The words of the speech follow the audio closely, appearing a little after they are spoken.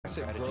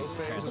exit growth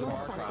phase of the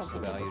market across the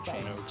value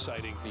chain.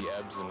 Exciting. The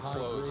ebbs and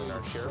flows in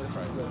our share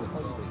price.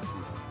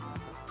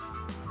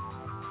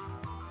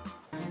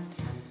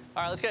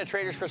 All right, let's get a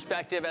trader's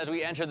perspective as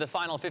we enter the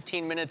final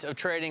 15 minutes of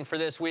trading for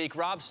this week.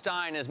 Rob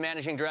Stein is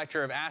Managing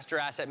Director of Astor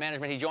Asset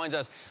Management. He joins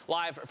us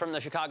live from the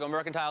Chicago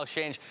Mercantile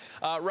Exchange.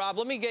 Rob,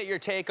 let me get your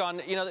take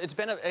on, it's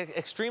been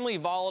extremely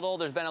volatile.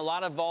 There's been a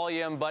lot of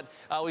volume, but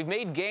we've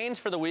made gains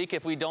for the week.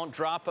 If we don't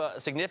drop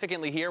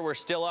significantly here, we're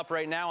still up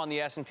right now on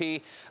the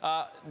S&P.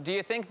 Do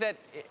you think that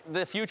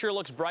the future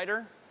looks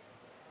brighter?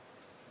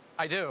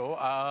 I do,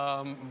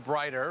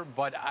 brighter,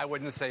 but I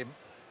wouldn't say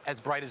as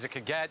bright as it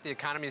could get. The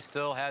economy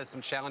still has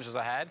some challenges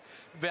ahead.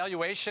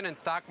 Valuation and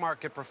stock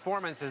market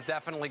performance has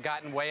definitely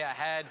gotten way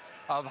ahead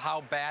of how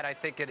bad I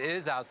think it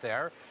is out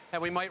there.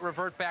 And we might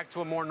revert back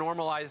to a more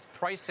normalized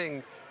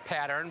pricing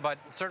pattern, but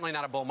certainly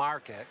not a bull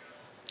market.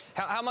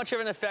 How much of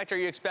an effect are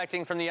you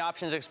expecting from the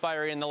options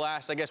expiry in the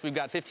last, I guess we've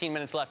got 15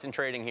 minutes left in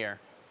trading here?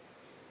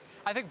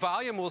 I think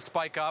volume will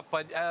spike up,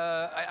 but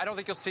I don't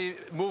think you'll see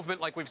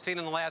movement like we've seen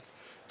in the last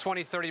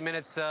 20, 30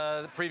 minutes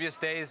the previous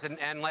days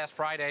and last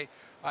Friday.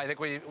 I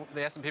think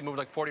the S&P moved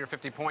like 40 or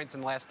 50 points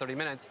in the last 30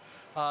 minutes.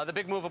 The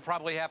big move will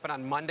probably happen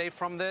on Monday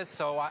from this,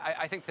 so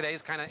I think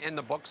today's kind of in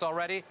the books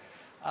already.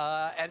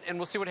 And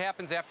we'll see what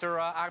happens after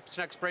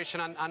option expiration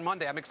on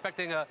Monday. I'm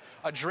expecting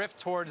a drift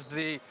towards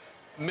the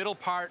middle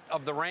part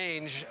of the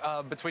range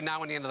between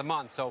now and the end of the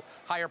month, so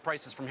higher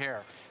prices from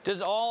here.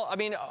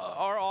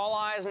 Are all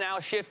eyes now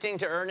shifting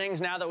to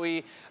earnings now that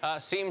we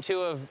seem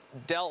to have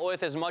dealt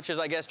with as much as,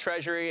 I guess,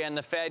 Treasury and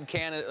the Fed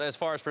can as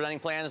far as presenting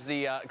plans,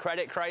 the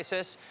credit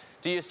crisis?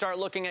 Do you start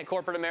looking at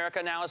corporate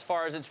America now as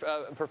far as its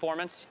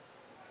performance?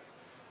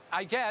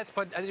 I guess,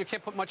 but you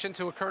can't put much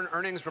into a current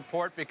earnings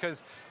report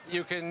because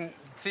you can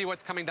see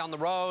what's coming down the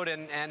road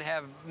and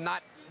have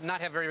not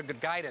have very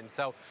good guidance.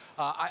 So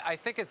I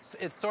think it's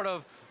sort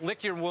of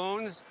lick your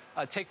wounds,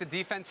 take the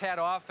defense hat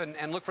off,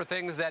 and look for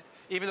things that,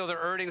 even though their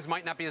earnings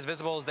might not be as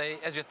visible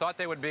as you thought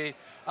they would be,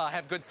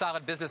 have good,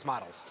 solid business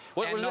models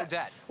and no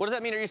debt. What does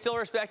that mean? Are you still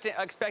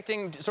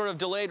expecting sort of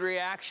delayed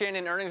reaction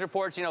in earnings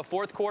reports?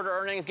 Fourth quarter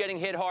earnings getting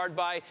hit hard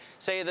by,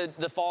 say,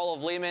 the fall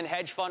of Lehman,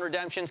 hedge fund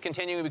redemptions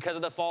continuing because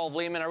of the fall of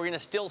Lehman. Are we going to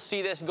still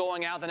see this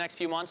going out the next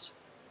few months?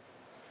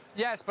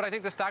 Yes, but I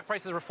think the stock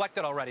price is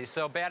reflected already.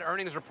 So bad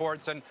earnings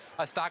reports and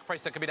a stock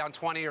price that could be down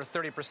 20 or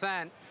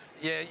 30%,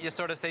 you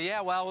sort of say,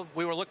 yeah, well,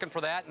 we were looking for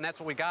that, and that's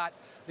what we got.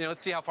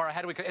 Let's see how far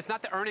ahead we could. It's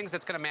not the earnings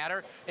that's going to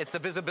matter. It's the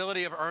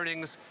visibility of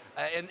earnings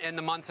in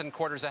the months and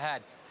quarters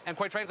ahead. And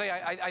quite frankly,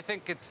 I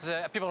think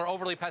people are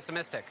overly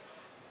pessimistic.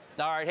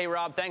 All right. Hey,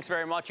 Rob, thanks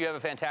very much. You have a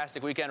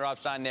fantastic weekend. Rob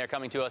Stein there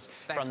coming to us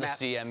from the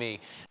CME.